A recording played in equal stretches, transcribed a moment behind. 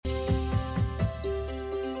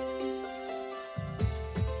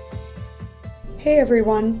Hey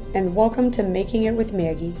everyone, and welcome to Making It with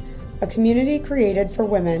Maggie, a community created for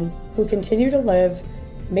women who continue to live,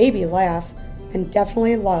 maybe laugh, and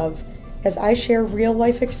definitely love as I share real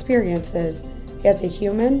life experiences as a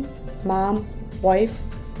human, mom, wife,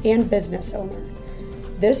 and business owner.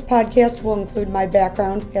 This podcast will include my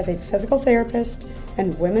background as a physical therapist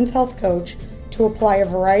and women's health coach to apply a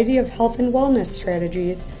variety of health and wellness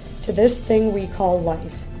strategies to this thing we call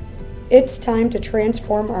life. It's time to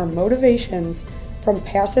transform our motivations from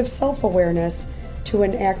passive self-awareness to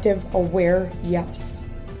an active, aware yes.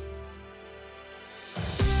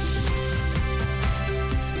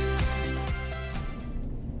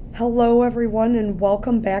 Hello everyone, and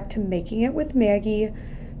welcome back to Making It with Maggie.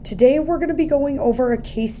 Today we're going to be going over a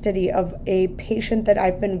case study of a patient that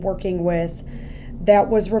I've been working with that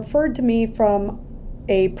was referred to me from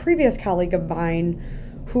a previous colleague of mine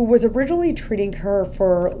who was originally treating her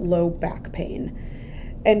for low back pain.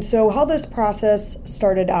 And so how this process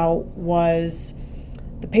started out was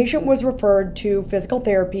the patient was referred to physical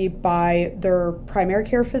therapy by their primary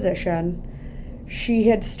care physician. She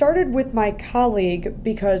had started with my colleague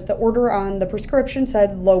because the order on the prescription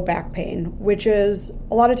said low back pain, which is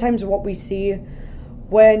a lot of times what we see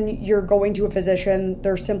when you're going to a physician.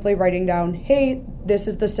 They're simply writing down, hey, this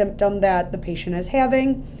is the symptom that the patient is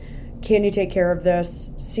having. Can you take care of this?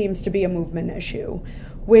 Seems to be a movement issue,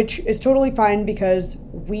 which is totally fine because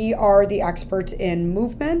we are the experts in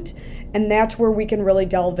movement, and that's where we can really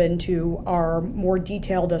delve into our more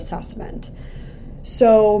detailed assessment.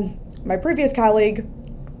 So my previous colleague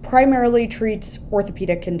primarily treats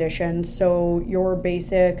orthopedic conditions, so your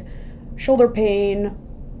basic shoulder pain,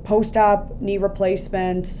 post-op knee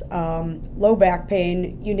replacements, low back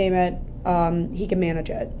pain, you name it, he can manage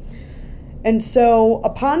it. And so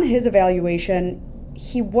upon his evaluation,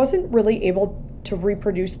 he wasn't really able to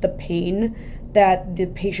reproduce the pain that the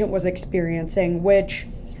patient was experiencing, which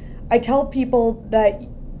I tell people that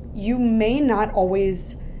you may not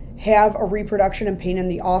always have a reproduction in pain in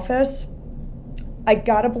the office. I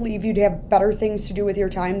gotta believe you'd have better things to do with your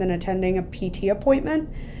time than attending a PT appointment.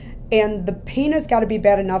 And the pain has got to be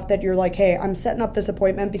bad enough that you're like, hey, I'm setting up this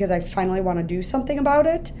appointment because I finally want to do something about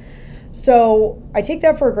it. So I take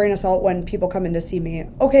that for a grain of salt when people come in to see me.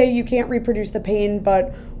 Okay, you can't reproduce the pain,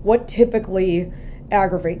 but what typically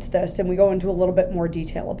aggravates this? And we go into a little bit more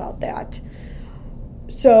detail about that.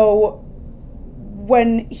 So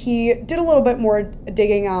when he did a little bit more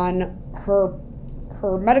digging on her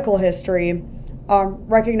medical history,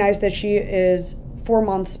 recognized that she is 4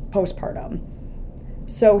 months postpartum.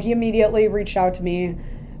 So he immediately reached out to me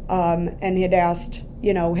and he had asked,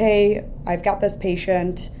 hey, I've got this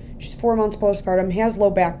patient. She's 4 months postpartum, has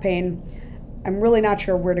low back pain. I'm really not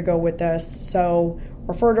sure where to go with this. So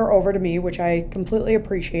referred her over to me, which I completely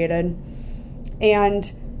appreciated.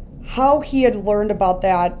 And how he had learned about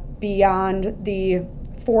that beyond the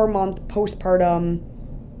 4-month postpartum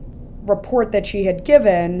report that she had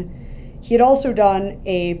given, he had also done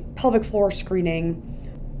a pelvic floor screening.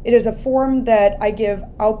 It is a form that I give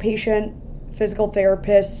outpatient physical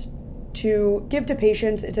therapists to give to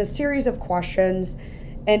patients. It's a series of questions,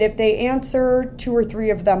 and if they answer 2 or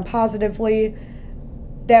 3 of them positively,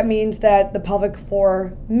 that means that the pelvic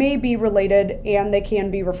floor may be related and they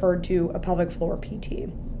can be referred to a pelvic floor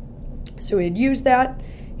PT. So he had used that.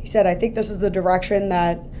 He said, I think this is the direction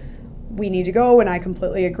that we need to go, and I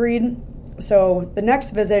completely agreed. So the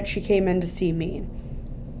next visit, she came in to see me.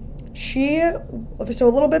 So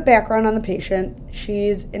a little bit background on the patient.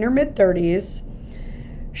 She's in her mid-30s.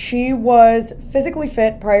 She was physically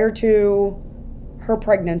fit prior to her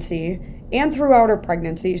pregnancy and throughout her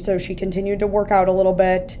pregnancy, so she continued to work out a little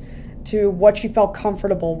bit to what she felt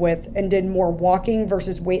comfortable with and did more walking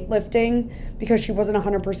versus weightlifting because she wasn't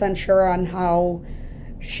 100% sure on how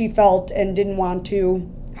she felt and didn't want to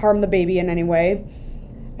harm the baby in any way.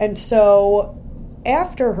 And so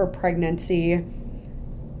after her pregnancy,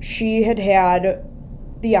 she had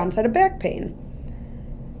the onset of back pain.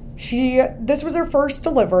 This was her first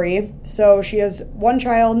delivery, so she has 1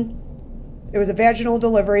 child. It was a vaginal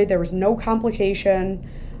delivery. There was no complication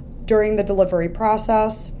during the delivery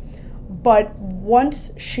process. But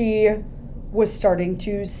once she was starting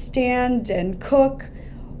to stand and cook,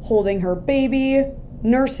 holding her baby,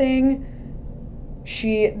 nursing,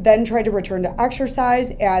 she then tried to return to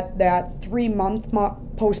exercise at that 3-month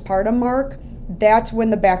postpartum mark. That's when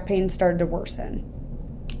the back pain started to worsen.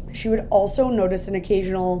 She would also notice an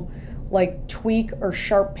occasional tweak or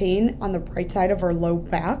sharp pain on the right side of her low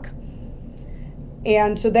back.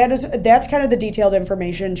 And so that's kind of the detailed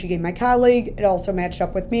information she gave my colleague. It also matched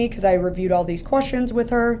up with me because I reviewed all these questions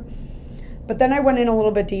with her. But then I went in a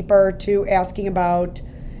little bit deeper to asking about,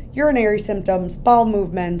 urinary symptoms, bowel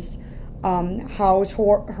movements, how's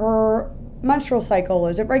her menstrual cycle,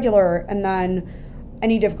 is it regular, and then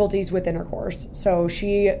any difficulties with intercourse. So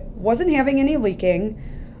she wasn't having any leaking,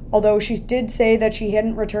 although she did say that she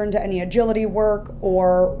hadn't returned to any agility work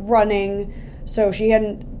or running, so she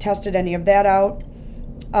hadn't tested any of that out.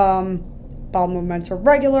 Bowel movements were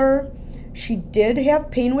regular. She did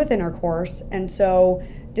have pain with intercourse, and so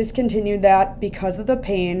discontinued that because of the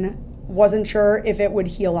pain. Wasn't sure if it would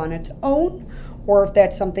heal on its own or if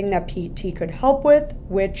that's something that PT could help with,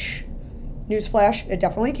 which, newsflash, it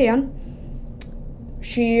definitely can.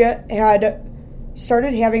 She had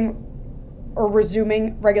started having or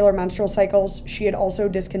resuming regular menstrual cycles. She had also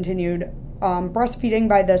discontinued breastfeeding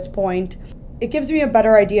by this point. It gives me a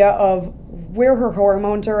better idea of where her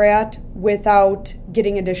hormones are at without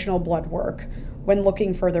getting additional blood work when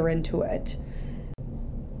looking further into it.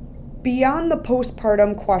 Beyond the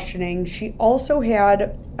postpartum questioning, she also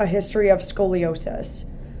had a history of scoliosis.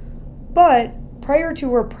 But prior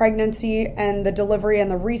to her pregnancy and the delivery and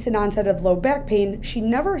the recent onset of low back pain, she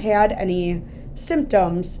never had any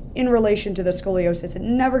symptoms in relation to the scoliosis. It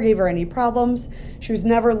never gave her any problems. She was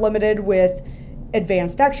never limited with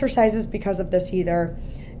advanced exercises because of this either.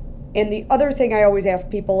 And the other thing I always ask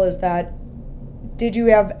people is that, did you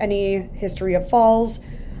have any history of falls?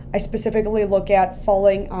 I specifically look at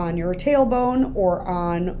falling on your tailbone or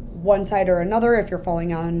on one side or another if you're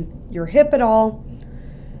falling on your hip at all.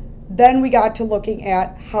 Then we got to looking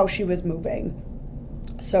at how she was moving.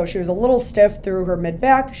 So she was a little stiff through her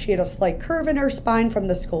mid-back. She had a slight curve in her spine from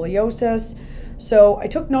the scoliosis. So I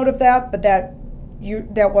took note of that, but that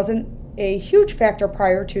wasn't a huge factor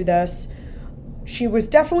prior to this. She was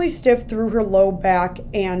definitely stiff through her low back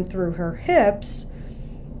and through her hips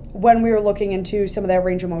when we were looking into some of that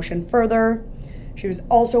range of motion further. She was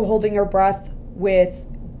also holding her breath with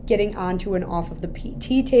getting onto and off of the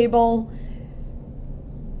PT table.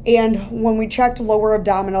 And when we checked lower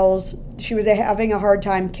abdominals, she was having a hard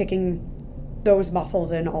time kicking those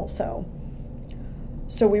muscles in also.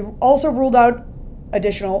 So we also ruled out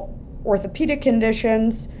additional orthopedic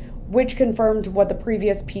conditions, which confirmed what the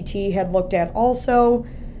previous PT had looked at also.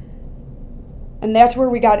 And that's where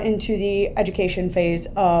we got into the education phase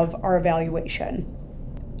of our evaluation.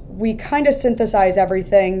 We kind of synthesize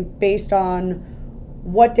everything based on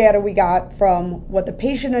what data we got from what the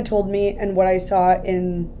patient had told me and what I saw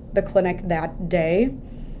in the clinic that day.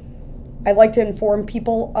 I like to inform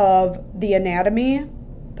people of the anatomy,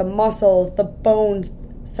 the muscles, the bones,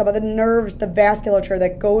 some of the nerves, the vasculature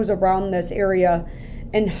that goes around this area,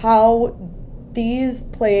 and how these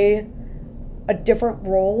play a different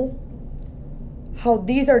role, how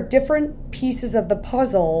these are different pieces of the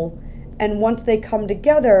puzzle, and once they come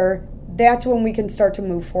together, that's when we can start to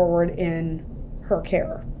move forward in her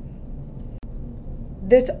care.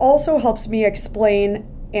 This also helps me explain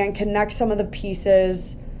and connect some of the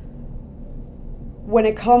pieces when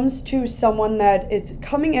it comes to someone that is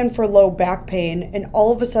coming in for low back pain and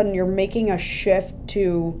all of a sudden you're making a shift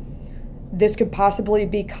to this could possibly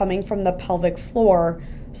be coming from the pelvic floor.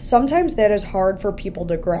 Sometimes that is hard for people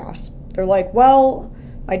to grasp. They're like, well,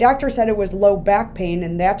 my doctor said it was low back pain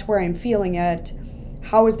and that's where I'm feeling it.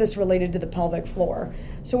 How is this related to the pelvic floor?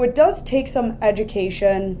 So it does take some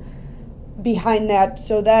education behind that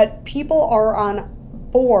so that people are on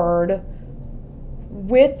board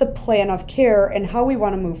with the plan of care and how we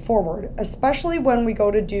want to move forward, especially when we go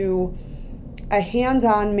to do a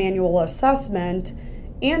hands-on manual assessment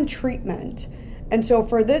and treatment. And so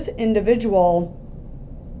for this individual,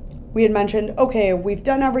 we had mentioned, okay, we've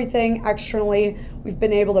done everything externally. We've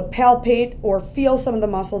been able to palpate or feel some of the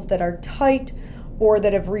muscles that are tight or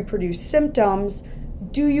that have reproduced symptoms.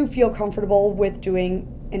 Do you feel comfortable with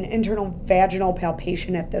doing an internal vaginal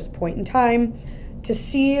palpation at this point in time to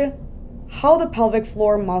see how the pelvic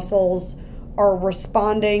floor muscles are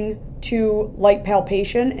responding to light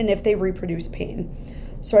palpation and if they reproduce pain?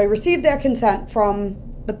 So I received that consent from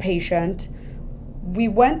the patient. We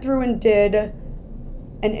went through and did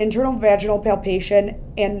an internal vaginal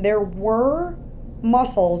palpation, and there were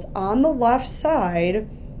muscles on the left side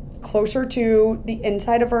closer to the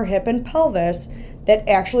inside of her hip and pelvis that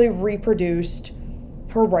actually reproduced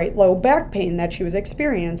her right low back pain that she was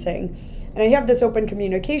experiencing. And I have this open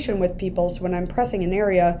communication with people, so when I'm pressing an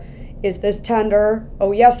area, is this tender?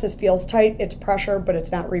 Oh yes, this feels tight, it's pressure, but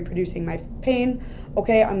it's not reproducing my pain.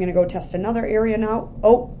 Okay, I'm gonna go test another area now.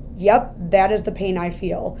 Oh, yep, that is the pain I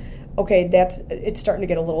feel. Okay, it's starting to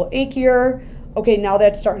get a little achier. Okay, now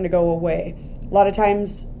that's starting to go away. A lot of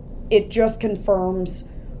times it just confirms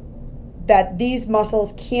that these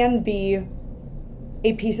muscles can be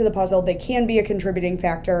a piece of the puzzle. They can be a contributing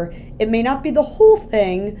factor. It may not be the whole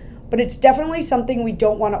thing, but it's definitely something we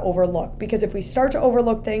don't want to overlook, because if we start to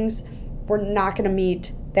overlook things, we're not going to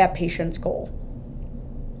meet that patient's goal.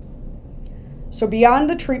 So beyond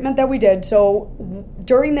the treatment that we did, so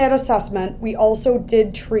during that assessment, we also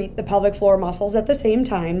did treat the pelvic floor muscles at the same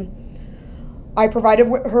time. I provided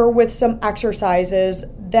her with some exercises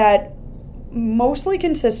that mostly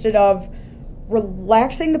consisted of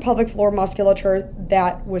relaxing the pelvic floor musculature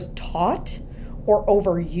that was taught or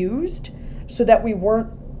overused, so that we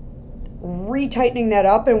weren't retightening that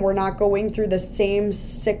up and we're not going through the same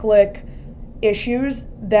cyclic issues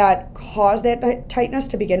that cause that tightness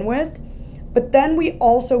to begin with. But then we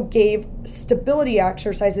also gave stability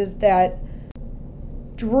exercises that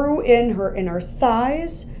drew in her inner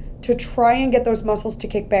thighs to try and get those muscles to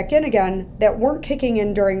kick back in again that weren't kicking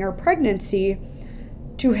in during her pregnancy,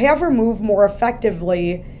 to have her move more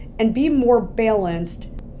effectively and be more balanced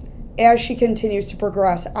as she continues to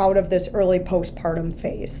progress out of this early postpartum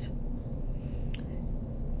phase.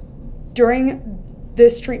 During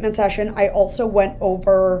this treatment session, I also went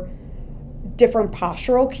over different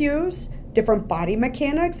postural cues, different body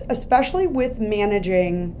mechanics, especially with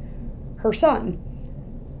managing her son.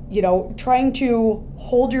 You know, trying to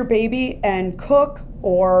hold your baby and cook,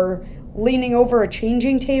 or leaning over a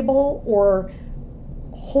changing table, or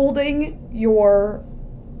holding your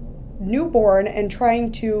newborn and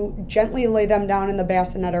trying to gently lay them down in the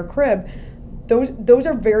bassinet or crib. Those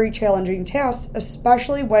are very challenging tasks,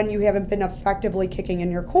 especially when you haven't been effectively kicking in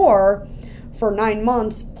your core for 9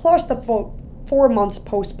 months, plus the 4 months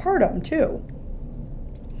postpartum too.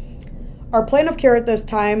 Our plan of care at this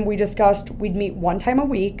time, we discussed we'd meet 1 time a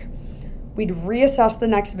week. We'd reassess the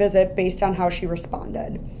next visit based on how she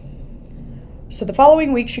responded. So the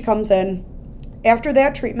following week she comes in. After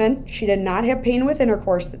that treatment, she did not have pain with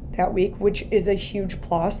intercourse that week, which is a huge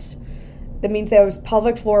plus. That means those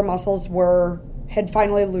pelvic floor muscles had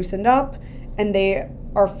finally loosened up and they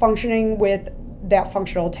are functioning with that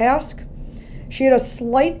functional task. She had a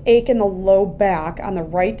slight ache in the low back on the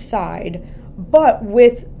right side, but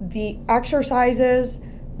with the exercises,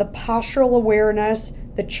 the postural awareness,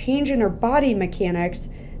 the change in her body mechanics,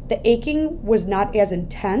 the aching was not as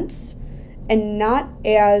intense and not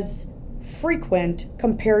as frequent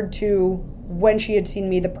compared to when she had seen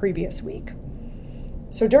me the previous week.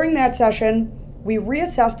 So during that session, we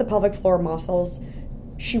reassessed the pelvic floor muscles.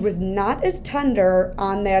 She was not as tender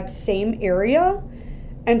on that same area,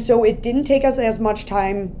 and so it didn't take us as much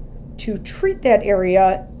time to treat that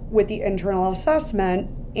area with the internal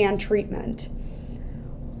assessment and treatment.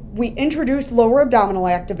 We introduced lower abdominal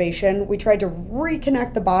activation. We tried to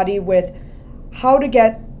reconnect the body with how to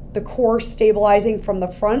get the core stabilizing from the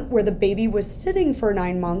front, where the baby was sitting for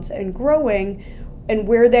 9 months and growing, and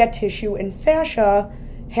where that tissue and fascia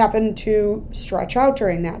happened to stretch out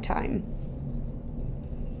during that time.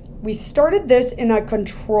 We started this in a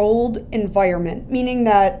controlled environment, meaning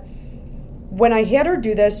that when I had her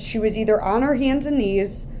do this, she was either on her hands and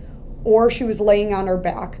knees or she was laying on her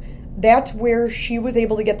back. That's where she was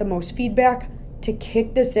able to get the most feedback to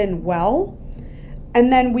kick this in well.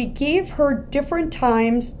 And then we gave her different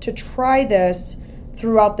times to try this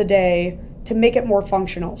throughout the day to make it more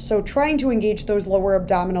functional. So trying to engage those lower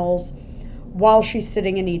abdominals while she's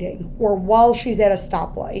sitting and eating, or while she's at a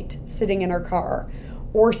stoplight sitting in her car,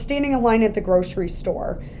 or standing in line at the grocery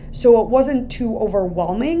store. So it wasn't too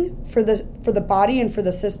overwhelming for the body and for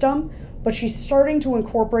the system, but she's starting to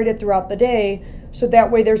incorporate it throughout the day, so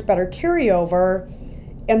that way there's better carryover.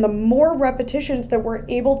 And the more repetitions that we're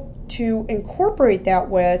able to incorporate that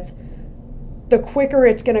with, the quicker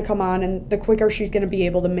it's going to come on and the quicker she's going to be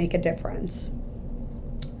able to make a difference.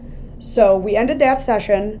 So we ended that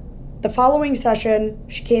session. The following session,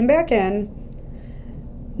 she came back in.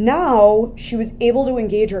 Now she was able to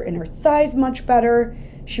engage her inner thighs much better.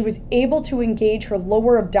 She was able to engage her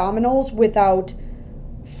lower abdominals without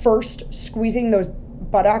first squeezing those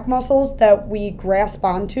buttock muscles that we grasp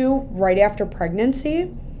onto right after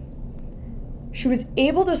pregnancy. She was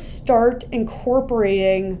able to start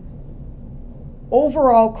incorporating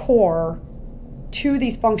overall core to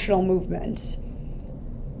these functional movements.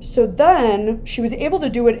 So then she was able to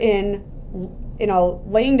do it in a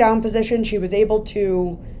laying down position. She was able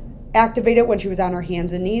to activate it when she was on her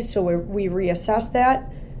hands and knees, so we reassessed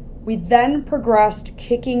that. We then progressed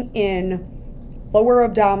kicking in lower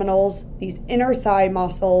abdominals, these inner thigh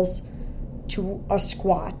muscles, to a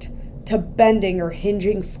squat, to bending or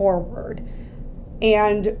hinging forward.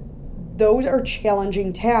 And those are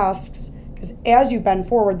challenging tasks because as you bend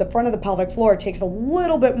forward, the front of the pelvic floor takes a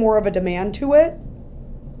little bit more of a demand to it.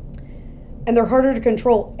 And they're harder to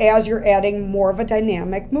control as you're adding more of a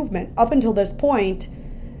dynamic movement. Up until this point,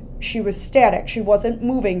 she was static. She wasn't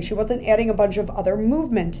moving. She wasn't adding a bunch of other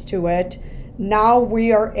movements to it. Now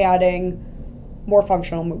we are adding more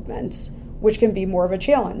functional movements, which can be more of a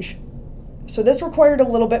challenge. So this required a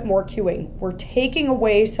little bit more cueing. We're taking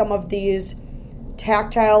away some of these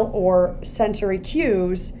tactile or sensory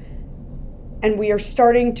cues, and we are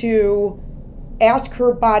starting to ask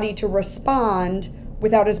her body to respond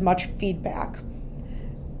without as much feedback.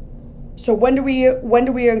 So when do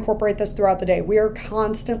we incorporate this throughout the day? We are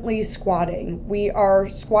constantly squatting. We are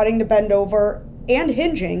squatting to bend over and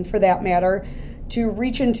hinging, for that matter, to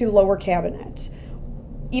reach into lower cabinets.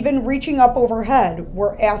 Even reaching up overhead,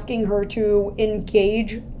 we're asking her to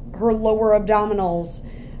engage her lower abdominals,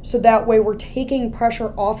 so that way we're taking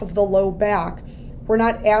pressure off of the low back. We're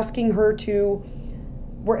asking her to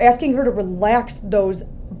relax those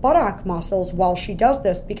buttock muscles while she does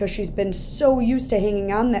this, because she's been so used to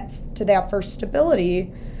hanging on to that for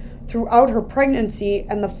stability throughout her pregnancy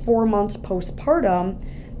and the 4 months postpartum,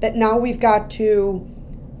 that now we've got to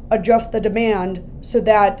adjust the demand so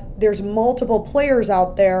that there's multiple players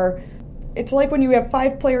out there. It's like when you have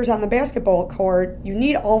 5 players on the basketball court, you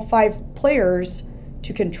need all 5 players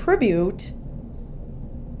to contribute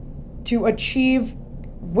to achieve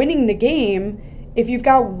winning the game. If you've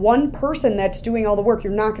got one person that's doing all the work,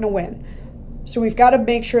 you're not going to win. So we've got to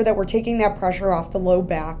make sure that we're taking that pressure off the low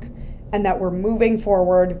back and that we're moving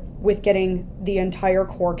forward with getting the entire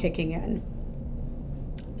core kicking in.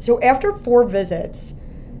 So after 4 visits,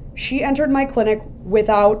 she entered my clinic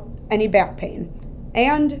without any back pain.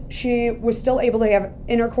 And she was still able to have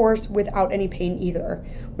intercourse without any pain either,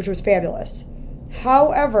 which was fabulous.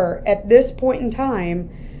 However, at this point in time,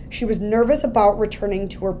 she was nervous about returning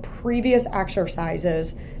to her previous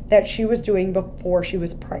exercises that she was doing before she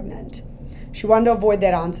was pregnant. She wanted to avoid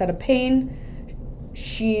that onset of pain.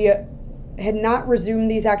 She had not resumed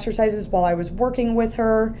these exercises while I was working with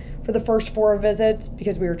her for the first 4 visits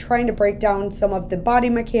because we were trying to break down some of the body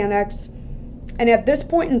mechanics. And at this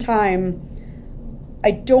point in time,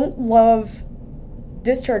 I don't love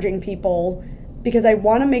discharging people because I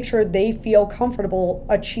want to make sure they feel comfortable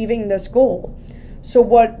achieving this goal. So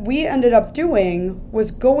what we ended up doing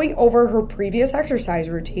was going over her previous exercise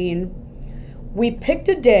routine. We picked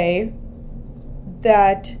a day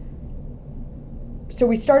so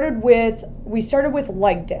we started with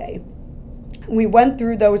leg day. We went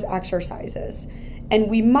through those exercises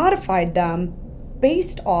and we modified them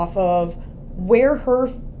based off of where her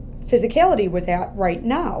physicality was at right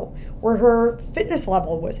now, where her fitness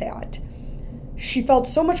level was at. She felt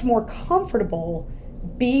so much more comfortable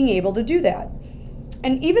being able to do that.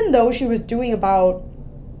 And even though she was doing about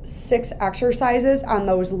 6 exercises on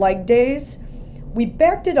those leg days, we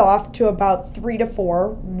backed it off to about 3 to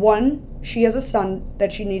 4. 1, she has a son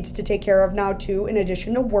that she needs to take care of now too, in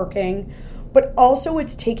addition to working. But also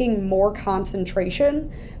it's taking more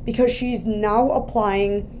concentration because she's now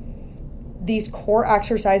applying these core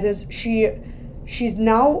exercises. She's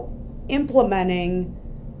now implementing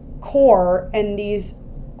core and these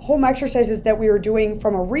home exercises that we were doing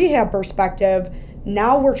from a rehab perspective.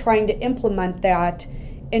 Now we're trying to implement that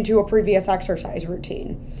into a previous exercise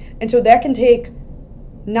routine. And so that can take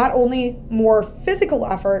not only more physical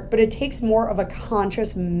effort, but it takes more of a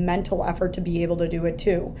conscious mental effort to be able to do it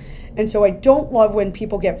too. And so I don't love when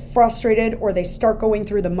people get frustrated or they start going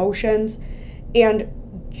through the motions, and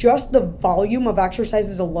just the volume of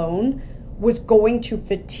exercises alone was going to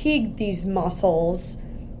fatigue these muscles,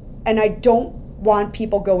 and I don't want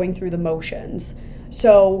people going through the motions.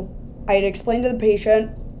 So I had explained to the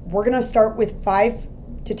patient, we're going to start with 5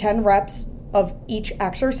 to 10 reps of each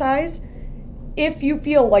exercise. If you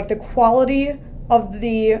feel like the quality of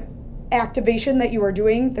the activation that you are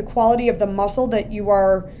doing, the quality of the muscle that you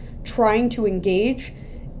are trying to engage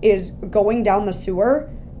is going down the sewer,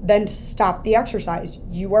 then stop the exercise.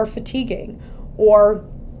 You are fatiguing. Or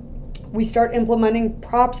we start implementing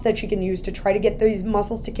props that she can use to try to get these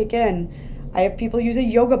muscles to kick in. I have people use a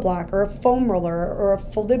yoga block or a foam roller or a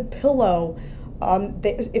folded pillow.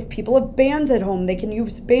 If people have bands at home, they can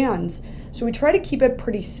use bands. So we try to keep it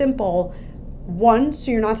pretty simple. 1,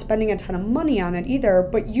 so you're not spending a ton of money on it either,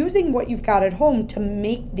 but using what you've got at home to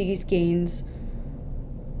make these gains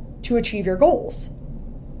to achieve your goals.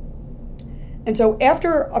 And so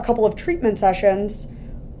after a couple of treatment sessions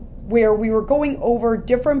where we were going over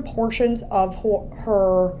different portions of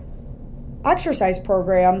her exercise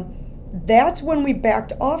program, that's when we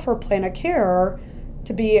backed off her plan of care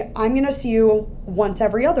to be, I'm going to see you once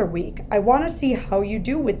every other week. I want to see how you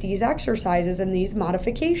do with these exercises and these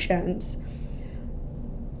modifications.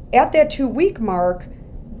 At that 2-week mark,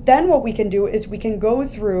 then what we can do is we can go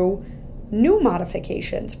through new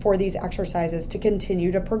modifications for these exercises to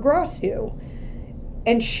continue to progress you.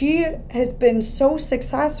 And she has been so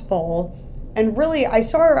successful. And really, I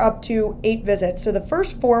saw her up to 8 visits. So the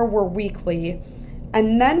first 4 were weekly.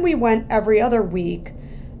 And then we went every other week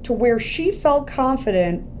to where she felt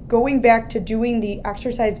confident going back to doing the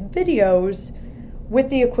exercise videos with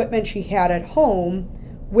the equipment she had at home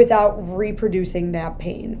without reproducing that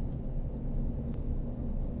pain.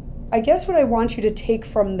 I guess what I want you to take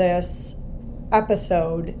from this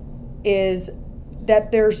episode is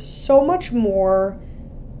that there's so much more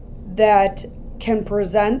that can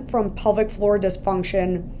present from pelvic floor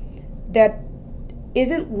dysfunction that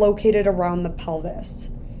isn't located around the pelvis.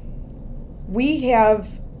 We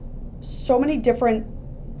have so many different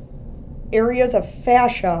areas of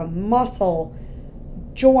fascia, muscle,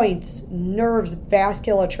 joints, nerves,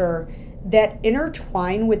 vasculature that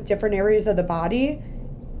intertwine with different areas of the body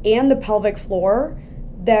and the pelvic floor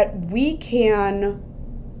that we can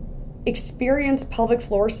experience pelvic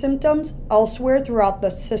floor symptoms elsewhere throughout the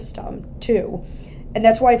system too. And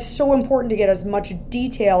that's why it's so important to get as much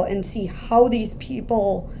detail and see how these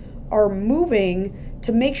people are moving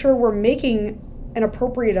to make sure we're making an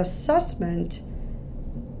appropriate assessment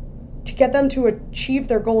to get them to achieve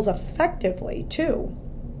their goals effectively too.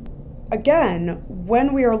 Again,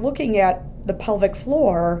 when we are looking at the pelvic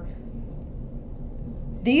floor,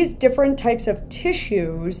 these different types of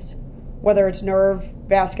tissues, whether it's nerve,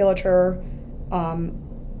 vasculature,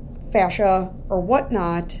 fascia, or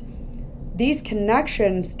whatnot, these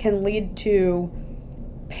connections can lead to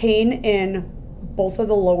pain in both of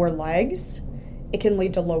the lower legs. It can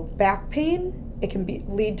lead to low back pain. It can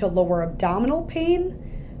lead to lower abdominal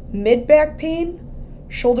pain, mid-back pain,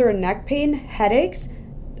 shoulder and neck pain, headaches.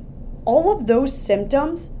 All of those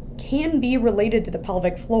symptoms can be related to the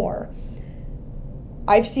pelvic floor.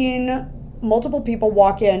 I've seen multiple people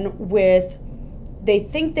walk in with, they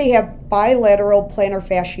think they have bilateral plantar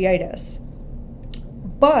fasciitis,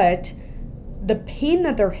 but the pain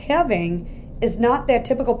that they're having is not that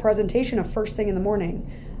typical presentation of first thing in the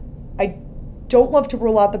morning. I don't love to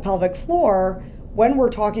rule out the pelvic floor when we're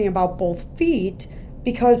talking about both feet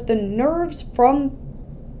because the nerves from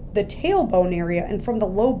the tailbone area and from the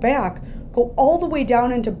low back go all the way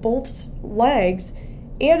down into both legs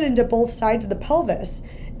and into both sides of the pelvis.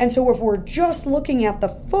 And so if we're just looking at the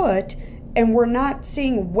foot and we're not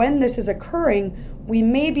seeing when this is occurring, we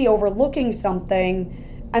may be overlooking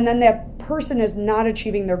something, and then that person is not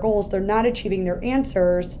achieving their goals, they're not achieving their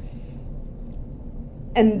answers.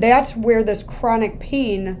 And that's where this chronic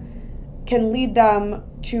pain can lead them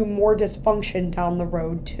to more dysfunction down the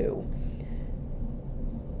road too.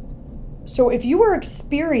 So if you are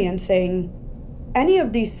experiencing any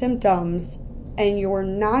of these symptoms and you're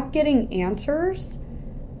not getting answers,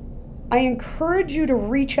 I encourage you to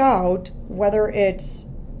reach out, whether it's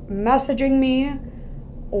messaging me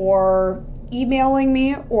or emailing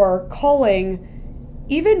me or calling,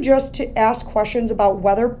 even just to ask questions about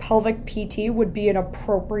whether pelvic PT would be an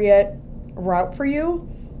appropriate route for you.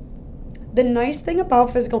 The nice thing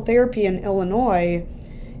about physical therapy in Illinois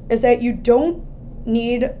is that you don't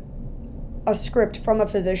need a script from a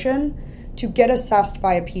physician to get assessed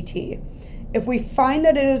by a PT. If we find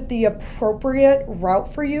that it is the appropriate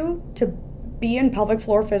route for you to be in pelvic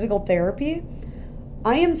floor physical therapy,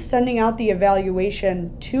 I am sending out the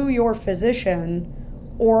evaluation to your physician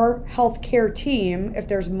or healthcare team if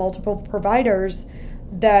there's multiple providers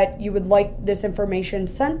that you would like this information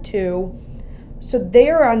sent to. So they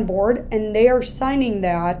are on board and they are signing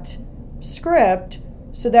that script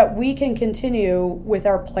so that we can continue with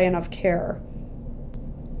our plan of care.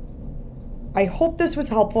 I hope this was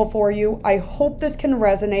helpful for you. I hope this can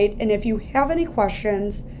resonate. And if you have any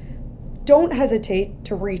questions, don't hesitate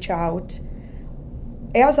to reach out.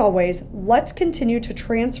 As always, let's continue to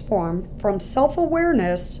transform from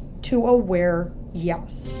self-awareness to aware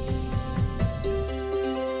yes.